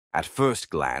At first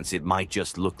glance, it might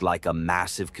just look like a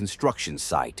massive construction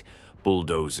site,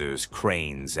 bulldozers,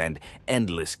 cranes, and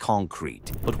endless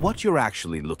concrete. But what you're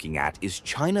actually looking at is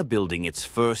China building its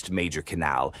first major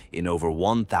canal in over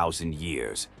 1,000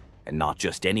 years, and not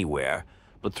just anywhere,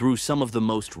 but through some of the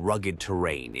most rugged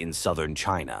terrain in southern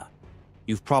China.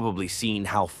 You've probably seen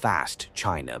how fast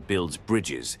China builds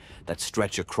bridges that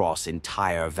stretch across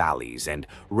entire valleys and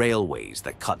railways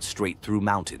that cut straight through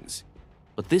mountains.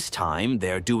 But this time,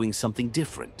 they're doing something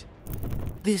different.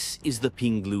 This is the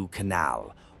Pinglu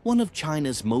Canal, one of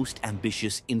China's most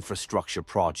ambitious infrastructure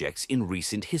projects in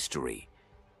recent history.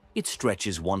 It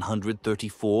stretches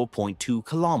 134.2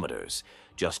 kilometers,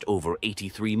 just over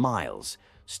 83 miles,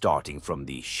 starting from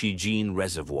the Shijin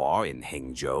Reservoir in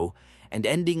Hangzhou and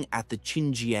ending at the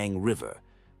Xinjiang River,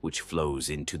 which flows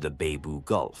into the Beibu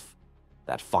Gulf.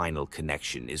 That final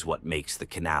connection is what makes the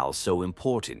canal so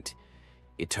important.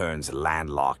 It turns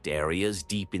landlocked areas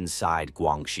deep inside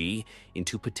Guangxi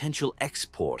into potential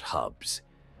export hubs.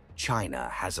 China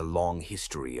has a long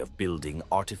history of building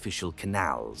artificial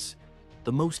canals.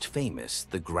 The most famous,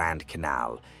 the Grand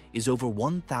Canal, is over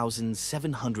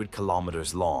 1,700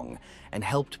 kilometers long and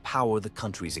helped power the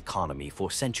country's economy for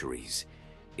centuries.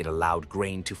 It allowed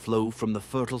grain to flow from the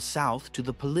fertile south to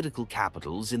the political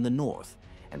capitals in the north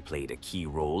and played a key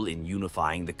role in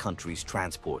unifying the country's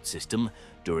transport system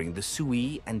during the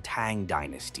Sui and Tang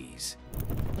dynasties.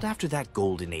 But after that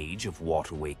golden age of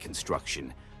waterway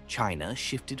construction, China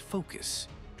shifted focus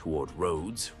toward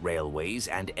roads, railways,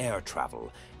 and air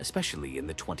travel, especially in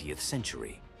the 20th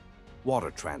century.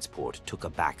 Water transport took a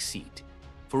back seat.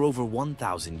 For over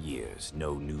 1,000 years,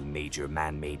 no new major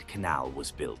man-made canal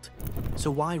was built.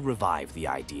 So why revive the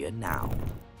idea now?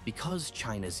 Because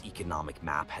China's economic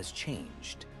map has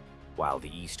changed. While the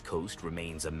East Coast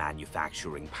remains a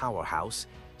manufacturing powerhouse,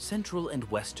 central and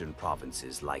western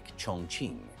provinces like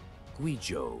Chongqing,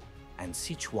 Guizhou, and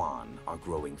Sichuan are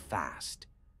growing fast.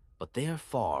 But they are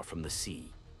far from the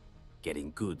sea.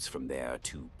 Getting goods from there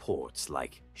to ports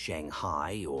like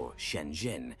Shanghai or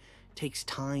Shenzhen takes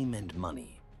time and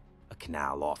money. A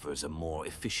canal offers a more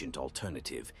efficient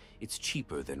alternative. It's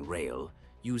cheaper than rail,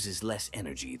 uses less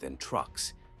energy than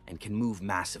trucks, and can move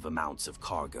massive amounts of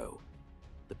cargo.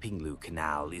 The Pinglu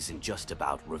Canal isn't just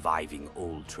about reviving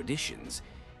old traditions,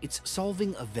 it's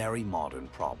solving a very modern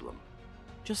problem.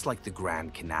 Just like the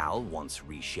Grand Canal once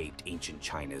reshaped ancient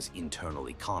China's internal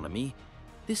economy,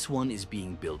 this one is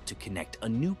being built to connect a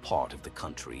new part of the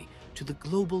country to the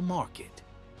global market.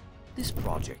 This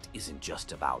project isn't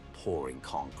just about pouring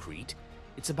concrete,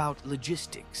 it's about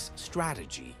logistics,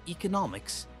 strategy,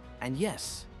 economics, and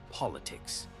yes,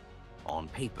 politics. On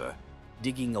paper,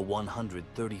 digging a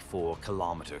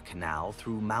 134-kilometer canal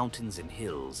through mountains and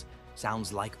hills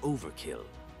sounds like overkill,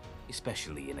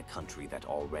 especially in a country that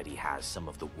already has some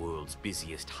of the world's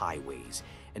busiest highways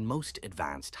and most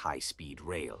advanced high-speed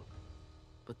rail.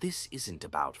 But this isn't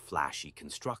about flashy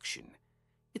construction.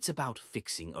 It's about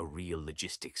fixing a real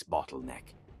logistics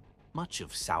bottleneck. Much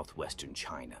of southwestern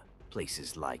China,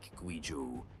 places like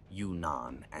Guizhou,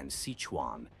 Yunnan, and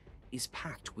Sichuan, is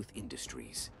packed with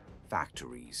industries,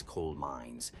 factories, coal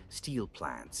mines, steel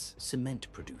plants, cement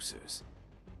producers.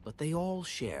 But they all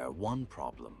share one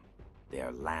problem.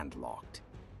 They're landlocked.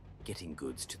 Getting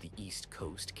goods to the East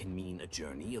Coast can mean a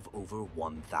journey of over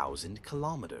 1,000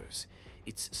 kilometers.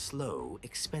 It's slow,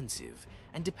 expensive,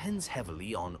 and depends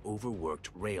heavily on overworked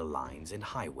rail lines and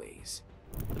highways.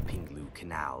 The Pinglu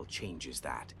Canal changes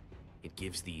that. It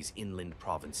gives these inland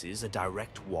provinces a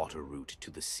direct water route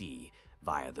to the sea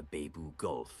via the Beibu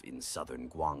Gulf in southern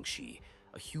Guangxi,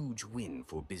 a huge win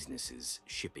for businesses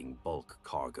shipping bulk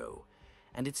cargo.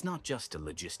 And it's not just a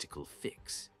logistical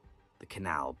fix. The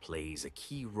canal plays a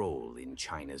key role in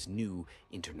China's new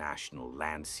international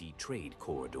land-sea trade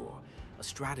corridor, a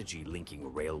strategy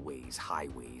linking railways,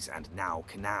 highways, and now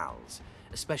canals,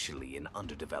 especially in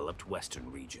underdeveloped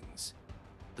Western regions.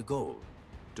 The goal: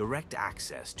 direct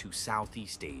access to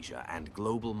Southeast Asia and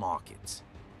global markets.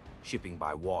 Shipping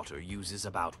by water uses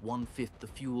about 1/5 the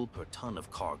fuel per ton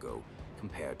of cargo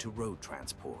compared to road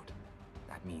transport.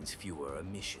 That means fewer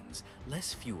emissions,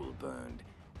 less fuel burned,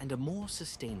 and a more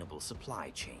sustainable supply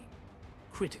chain,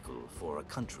 critical for a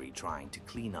country trying to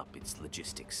clean up its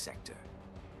logistics sector.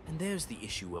 And there's the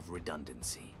issue of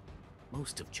redundancy.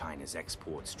 Most of China's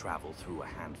exports travel through a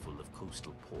handful of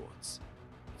coastal ports.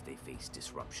 If they face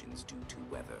disruptions due to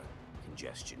weather,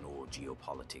 congestion, or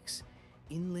geopolitics,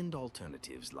 inland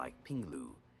alternatives like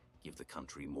Pinglu give the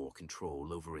country more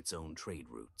control over its own trade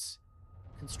routes.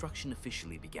 Construction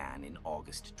officially began in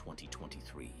August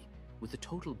 2023, with a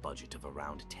total budget of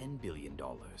around $10 billion.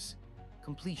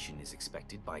 Completion is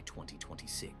expected by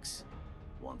 2026.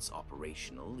 Once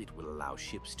operational, it will allow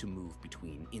ships to move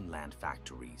between inland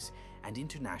factories and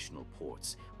international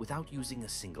ports without using a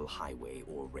single highway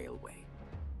or railway.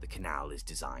 The canal is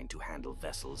designed to handle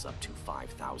vessels up to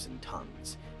 5,000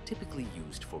 tons, typically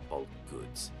used for bulk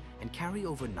goods, and carry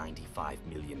over 95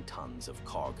 million tons of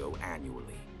cargo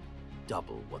annually,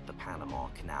 double what the Panama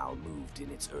Canal moved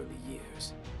in its early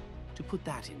years. To put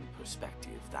that in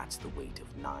perspective, that's the weight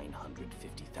of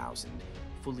 950,000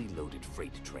 fully loaded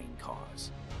freight train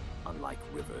cars. Unlike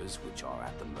rivers, which are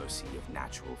at the mercy of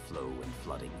natural flow and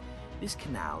flooding, this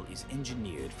canal is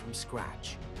engineered from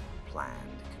scratch,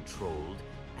 planned, controlled,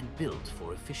 and built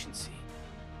for efficiency.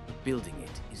 But building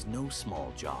it is no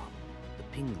small job.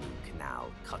 The Pinglu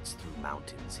Canal cuts through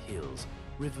mountains, hills,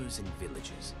 rivers, and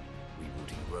villages,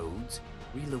 rerouting roads,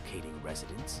 relocating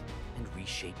residents, and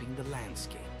reshaping the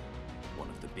landscape. One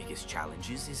of the biggest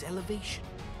challenges is elevation.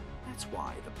 That's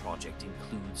why the project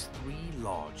includes 3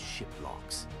 large ship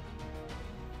locks.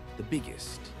 The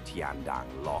biggest, Tiandang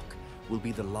Lock, will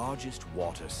be the largest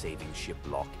water-saving ship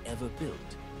lock ever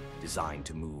built, designed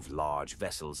to move large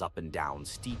vessels up and down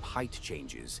steep height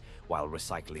changes while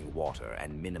recycling water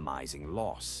and minimizing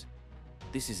loss.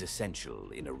 This is essential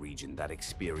in a region that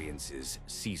experiences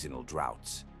seasonal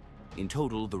droughts. In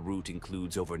total, the route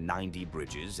includes over 90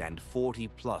 bridges and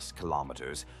 40+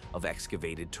 kilometers of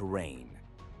excavated terrain.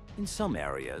 In some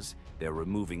areas, they're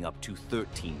removing up to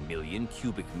 13 million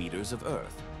cubic meters of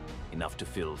earth, enough to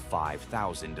fill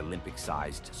 5,000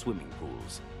 Olympic-sized swimming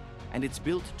pools. And it's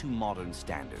built to modern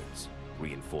standards: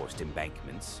 reinforced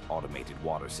embankments, automated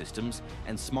water systems,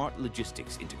 and smart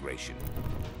logistics integration.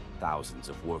 Thousands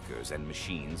of workers and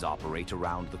machines operate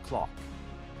around the clock.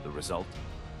 The result?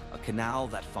 A canal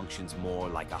that functions more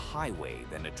like a highway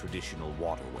than a traditional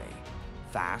waterway.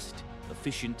 Fast,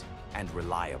 efficient, and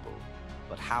reliable.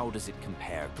 But how does it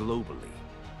compare globally?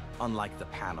 Unlike the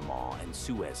Panama and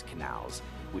Suez canals,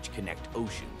 which connect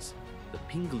oceans, the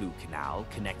Pinglu Canal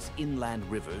connects inland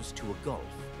rivers to a gulf.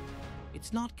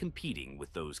 It's not competing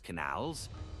with those canals.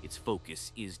 Its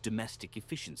focus is domestic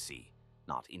efficiency,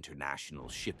 not international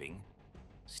shipping.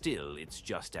 Still, it's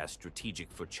just as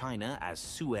strategic for China as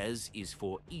Suez is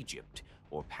for Egypt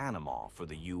or Panama for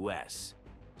the US.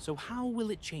 So how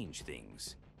will it change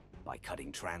things? By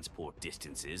cutting transport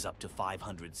distances up to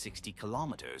 560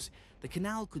 kilometers, the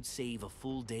canal could save a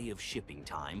full day of shipping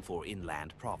time for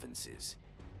inland provinces.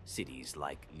 Cities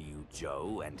like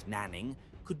Guizhou and Nanning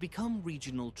could become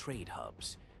regional trade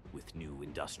hubs, with new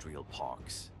industrial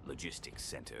parks, logistics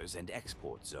centers, and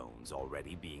export zones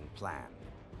already being planned.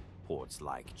 Ports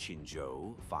like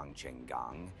Guizhou,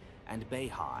 Fangchenggang, and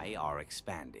Beihai are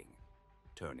expanding,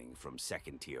 turning from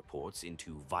second-tier ports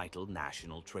into vital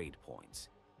national trade points.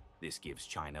 This gives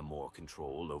China more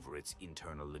control over its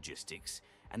internal logistics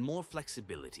and more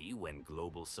flexibility when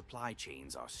global supply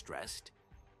chains are stressed.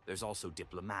 There's also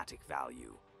diplomatic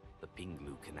value. The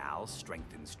Pinglu Canal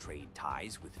strengthens trade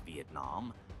ties with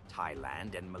Vietnam,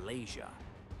 Thailand, and Malaysia,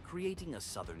 creating a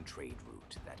southern trade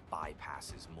route that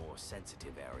bypasses more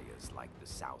sensitive areas like the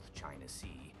South China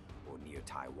Sea or near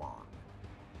Taiwan.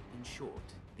 In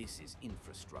short, this is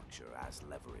infrastructure as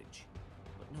leverage.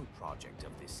 But no project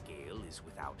of this scale is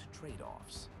without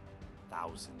trade-offs.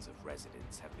 Thousands of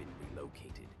residents have been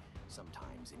relocated,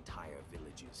 sometimes entire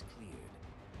villages cleared.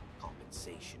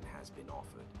 Compensation has been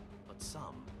offered, but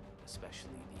some,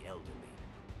 especially the elderly,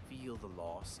 feel the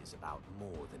loss is about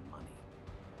more than money.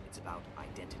 It's about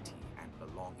identity and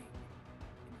belonging.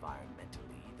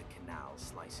 Environmentally, the canal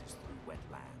slices through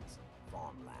wetlands,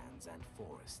 farmlands, and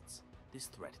forests. This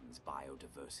threatens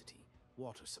biodiversity,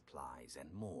 water supplies,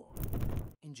 and more.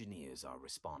 Engineers are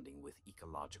responding with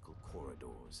ecological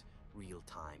corridors,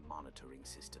 real-time monitoring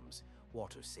systems,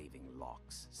 water-saving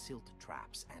locks, silt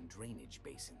traps, and drainage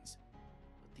basins.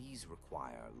 But these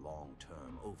require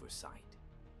long-term oversight.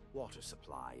 Water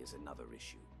supply is another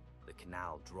issue. The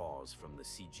canal draws from the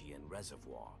Sichuan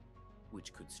reservoir,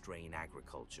 which could strain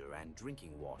agriculture and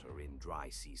drinking water in dry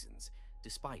seasons,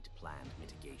 despite planned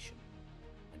mitigation.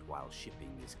 And while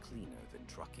shipping is cleaner than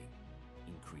trucking,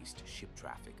 increased ship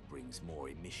traffic brings more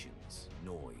emissions,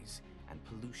 noise, and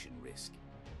pollution risk,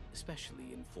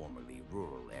 especially in formerly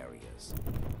rural areas.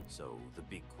 So the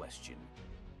big question,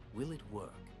 will it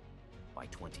work? By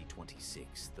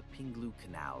 2026, the Pinglu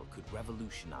Canal could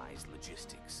revolutionize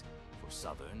logistics for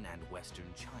southern and western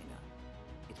China.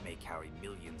 It may carry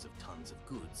millions of tons of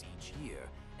goods each year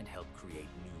and help create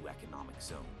new economic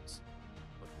zones.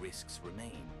 But risks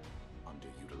remain: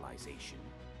 underutilization,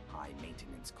 high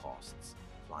maintenance costs,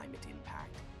 climate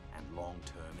impact, and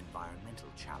long-term environmental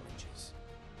challenges.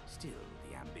 Still,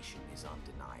 the ambition is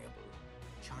undeniable.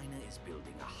 China is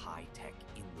building a high-tech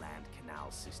inland canal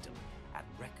system at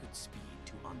record speed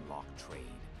to unlock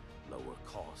trade, lower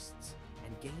costs,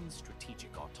 and gain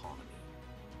strategic autonomy.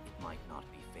 It might not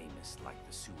be famous like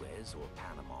the Suez or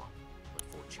Panama, but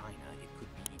for China it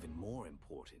could be even more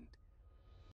important.